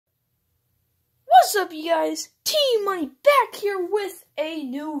What's up, you guys? Team Money back here with a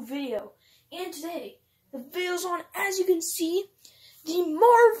new video. And today, the video's on, as you can see, the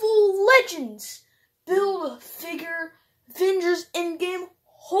Marvel Legends Build-A-Figure Avengers Endgame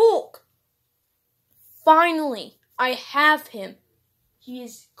Hulk. Finally, I have him. He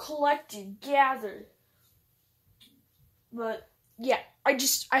is collected, gathered. But, yeah,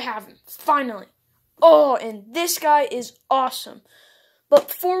 I have him. Finally. Oh, and this guy is awesome. But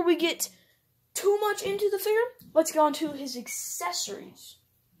before we get too much into the figure, let's go on to his accessories.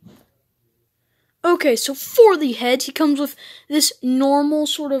 Okay, so for the head, he comes with this normal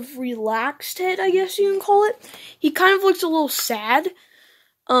sort of relaxed head, I guess you can call it. He kind of looks a little sad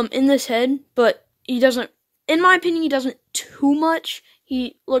in this head, but he doesn't, in my opinion, he doesn't too much.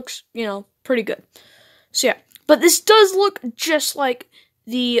 He looks, pretty good. So yeah, but this does look just like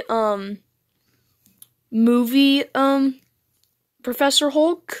the movie Professor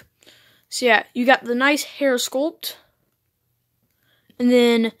Hulk. So yeah, you got the nice hair sculpt, and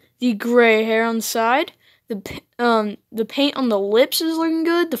then the gray hair on the side. The paint on the lips is looking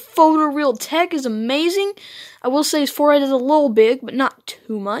good. The photoreal tech is amazing. I will say his forehead is a little big, but not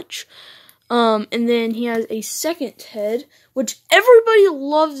too much. And then he has a second head, which everybody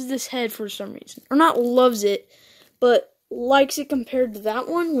loves this head for some reason. Or not loves it, but likes it compared to that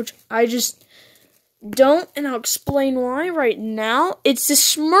one, which I just don't, and I'll explain why right now. It's the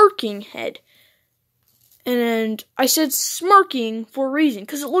smirking head. And I said smirking for a reason,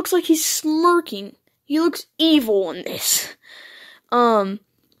 because it looks like he's smirking. He looks evil in this. I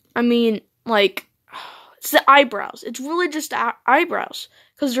mean, like, it's the eyebrows. It's really just eyebrows,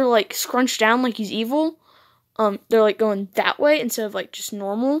 because they're, like, scrunched down like he's evil. They're, like, going that way instead of, like, just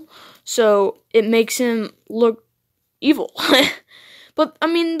normal. So, it makes him look evil. But, I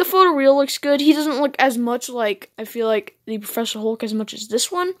mean, the photoreal looks good. He doesn't look as much like, I feel like, the Professor Hulk as much as this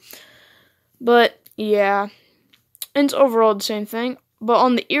one. But, yeah. And it's overall the same thing. But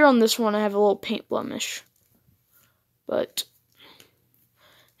on the ear on this one, I have a little paint blemish. But,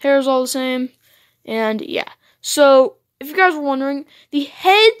 hair's all the same. And, yeah. So, if you guys were wondering, the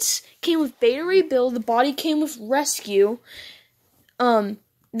heads came with Beta Ray Build. The body came with Rescue.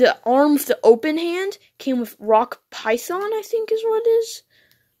 The arm with the open hand came with Rock Python, I think is what it is.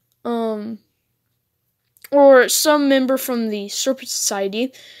 Or some member from the Serpent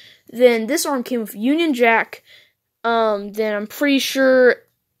Society. Then this arm came with Union Jack. Then I'm pretty sure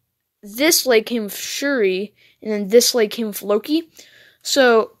this leg came with Shuri. And then this leg came with Loki.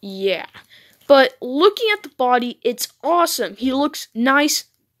 So, yeah. But looking at the body, it's awesome. He looks nice,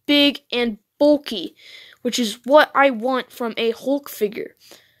 big, and bulky, which is what I want from a Hulk figure.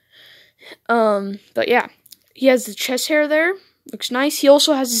 But yeah, he has the chest hair there, looks nice. He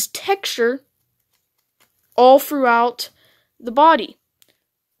also has his texture all throughout the body,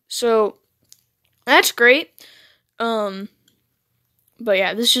 so that's great. But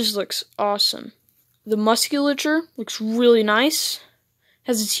yeah, this just looks awesome. The musculature looks really nice.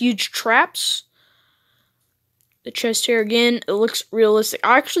 Has its huge traps. The chest hair again, it looks realistic.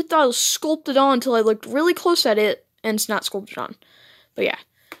 I actually thought it was sculpted on until I looked really close at it, and it's not sculpted on. But yeah.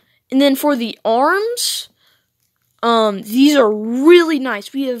 And then for the arms, these are really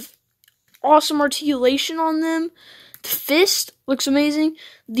nice. We have awesome articulation on them. The fist looks amazing.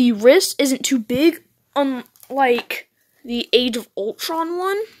 The wrist isn't too big, unlike the Age of Ultron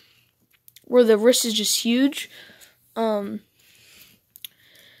one, where the wrist is just huge. But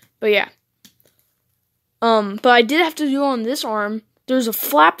yeah. But I did have to do on this arm. There's a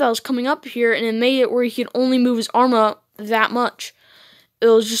flap that was coming up here, and it made it where he could only move his arm up that much. It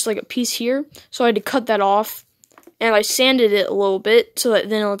was just like a piece here, so I had to cut that off, and I sanded it a little bit, so that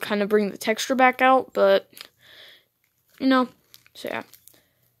then it'll kind of bring the texture back out, but, so yeah.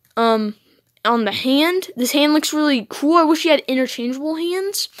 On the hand, this hand looks really cool. I wish he had interchangeable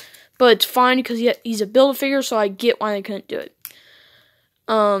hands, but it's fine, because he's a Build-A-Figure, so I get why they couldn't do it.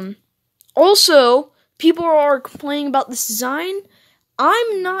 Also, people are complaining about this design.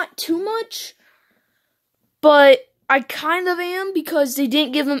 I'm not too much, but I kind of am, because they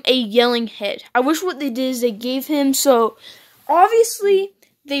didn't give him a yelling head. I wish what they did is they gave him, so obviously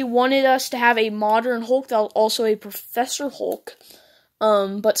they wanted us to have a modern Hulk that was also a Professor Hulk,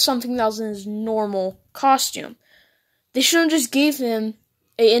 but something that was in his normal costume. They should have just gave him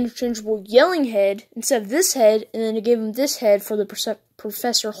a interchangeable yelling head instead of this head, and then they gave him this head for the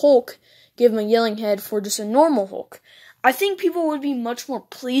Professor Hulk, give him a yelling head for just a normal Hulk. I think people would be much more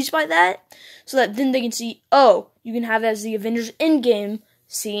pleased by that, so that then they can see, oh, you can have it as the Avengers Endgame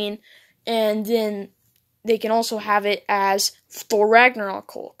scene, and then they can also have it as Thor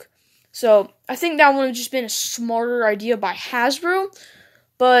Ragnarok Hulk. So, I think that would have just been a smarter idea by Hasbro,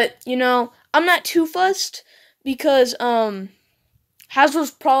 But, you know, I'm not too fussed because Hasbro's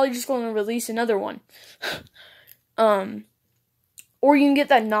probably just going to release another one. Or you can get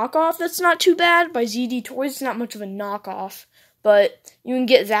that knockoff that's not too bad by ZD Toys. It's not much of a knockoff, but you can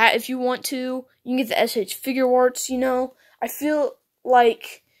get that if you want to. You can get the SH Figure Arts, you know. I feel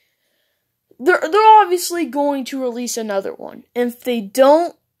like they're obviously going to release another one. And if they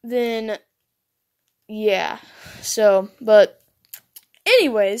don't, then yeah. So, but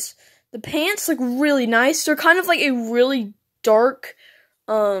anyways, the pants look really nice. They're kind of like a really dark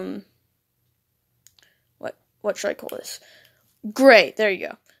what should I call this? Gray. There you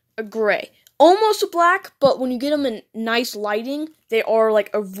go. A gray. Almost a black, but when you get them in nice lighting, they are like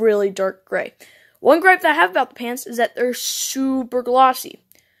a really dark gray. One gripe that I have about the pants is that they're super glossy.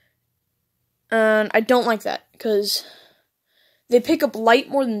 And I don't like that, because they pick up light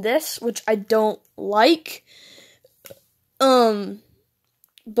more than this, which I don't like.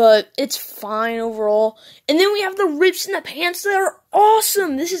 But it's fine overall. And then we have the rips in the pants that are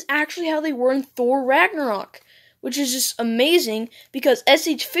awesome. This is actually how they were in Thor Ragnarok, which is just amazing because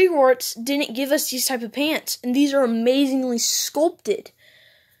SH Figure Arts didn't give us these type of pants, and these are amazingly sculpted.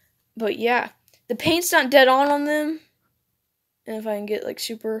 But yeah, the paint's not dead on them, and if I can get like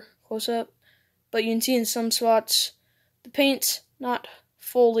super close up, but you can see in some spots the paint's not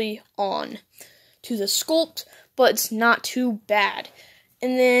fully on to the sculpt, but it's not too bad.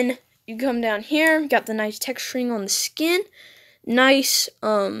 And then you come down here, got the nice texturing on the skin, nice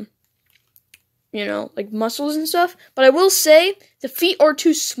you know, like muscles and stuff. But I will say, the feet are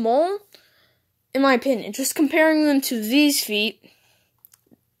too small, in my opinion. Just comparing them to these feet,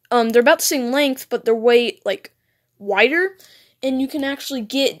 they're about the same length, but they're way, like, wider. And you can actually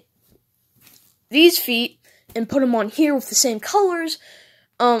get these feet and put them on here with the same colors,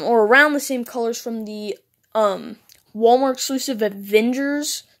 or around the same colors from the, Walmart exclusive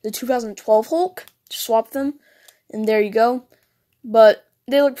Avengers, the 2012 Hulk. Swap them, and there you go. But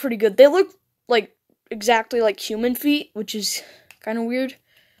they look pretty good. They look like exactly like human feet, which is kind of weird.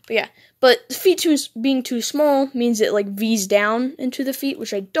 But yeah, but the feet being too small means it like V's down into the feet,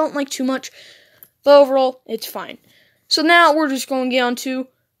 which I don't like too much. But overall, it's fine. So now we're just going to get on to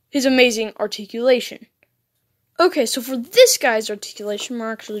his amazing articulation. Okay, so for this guy's articulation,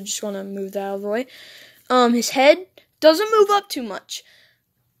 we're actually just going to move that out of the way. His head doesn't move up too much.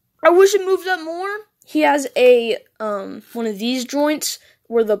 I wish it moved up more. He has a one of these joints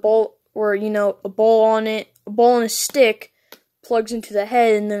where the ball, or you know, a ball on it, a ball on a stick plugs into the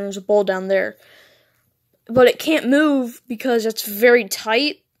head, and then there's a ball down there. But it can't move because it's very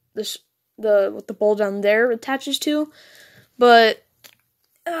tight. What the ball down there attaches to, but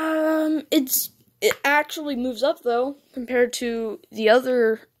it actually moves up though compared to the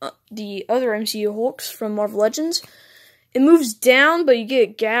other MCU Hulks from Marvel Legends. It moves down, but you get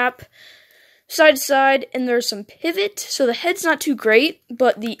a gap side to side, and there's some pivot, so the head's not too great,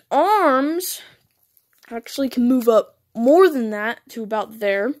 but the arms actually can move up more than that to about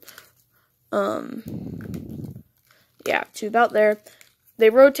there. Yeah, to about there. They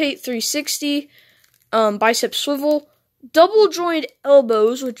rotate 360, bicep swivel, double jointed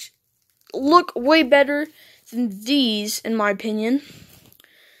elbows, which look way better than these, in my opinion.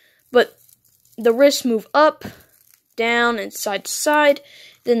 But the wrists move up, down, and side to side.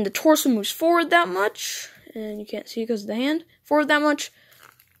 Then the torso moves forward that much, and you can't see because of the hand. Forward that much,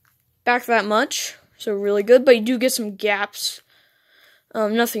 back that much. So really good, but you do get some gaps.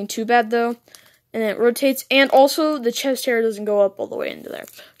 Nothing too bad though. And it rotates, and also the chest hair doesn't go up all the way into there,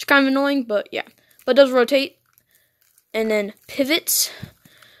 which is kind of annoying, but yeah. But it does rotate, and then pivots,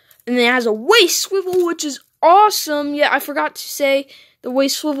 and then it has a waist swivel, which is awesome. Yeah, I forgot to say the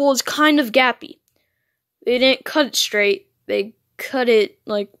waist swivel is kind of gappy. They didn't cut it straight; they cut it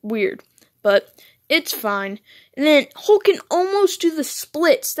like weird, but it's fine. And then Hulk can almost do the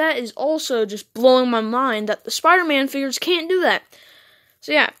splits. That is also just blowing my mind that the Spider-Man figures can't do that.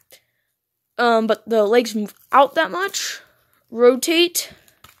 So yeah. But the legs move out that much, rotate,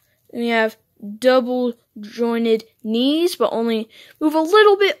 and you have double jointed knees, but only move a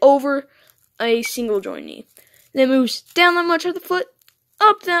little bit over a single joint knee. Then it moves down that much at the foot,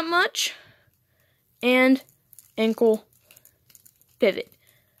 up that much, and ankle pivot.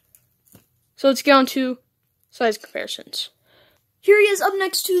 So let's get on to size comparisons. Here he is up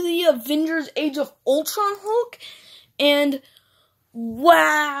next to the Avengers Age of Ultron Hulk, and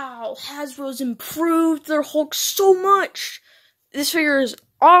wow, Hasbro's improved their Hulk so much. This figure is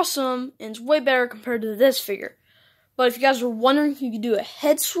awesome, and it's way better compared to this figure. But if you guys were wondering if you could do a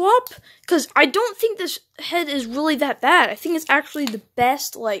head swap, because I don't think this head is really that bad. I think it's actually the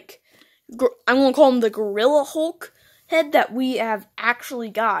best, like, I'm going to call him the Gorilla Hulk head that we have actually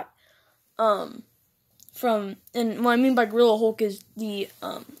got. And what I mean by Gorilla Hulk is the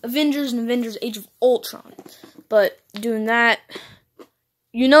Avengers and Avengers Age of Ultron. But doing that,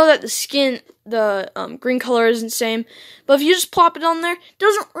 you know that the skin, the green color isn't the same. But if you just plop it on there, it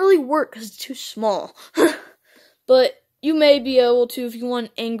doesn't really work because it's too small. But you may be able to, if you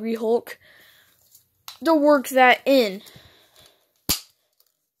want Angry Hulk, to work that in.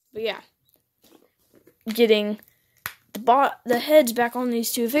 But yeah, getting the heads back on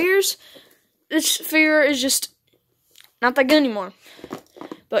these two figures. This figure is just not that good anymore.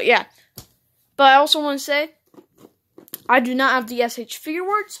 But yeah. But I also want to say, I do not have the SH Figure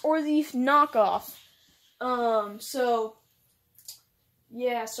Works or the knockoff. So,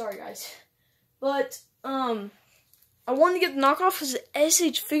 yeah, sorry guys. But, I wanted to get the knockoff because the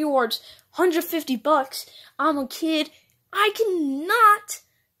SH Figure Works, $150. I'm a kid. I cannot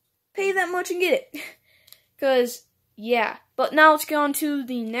pay that much and get it. Because, yeah. But now let's get on to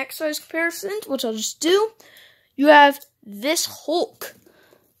the next size comparisons, which I'll just do. You have this Hulk,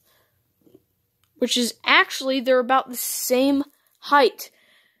 which is actually, they're about the same height.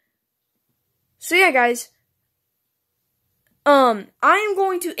 So yeah, guys. I am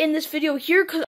going to end this video here because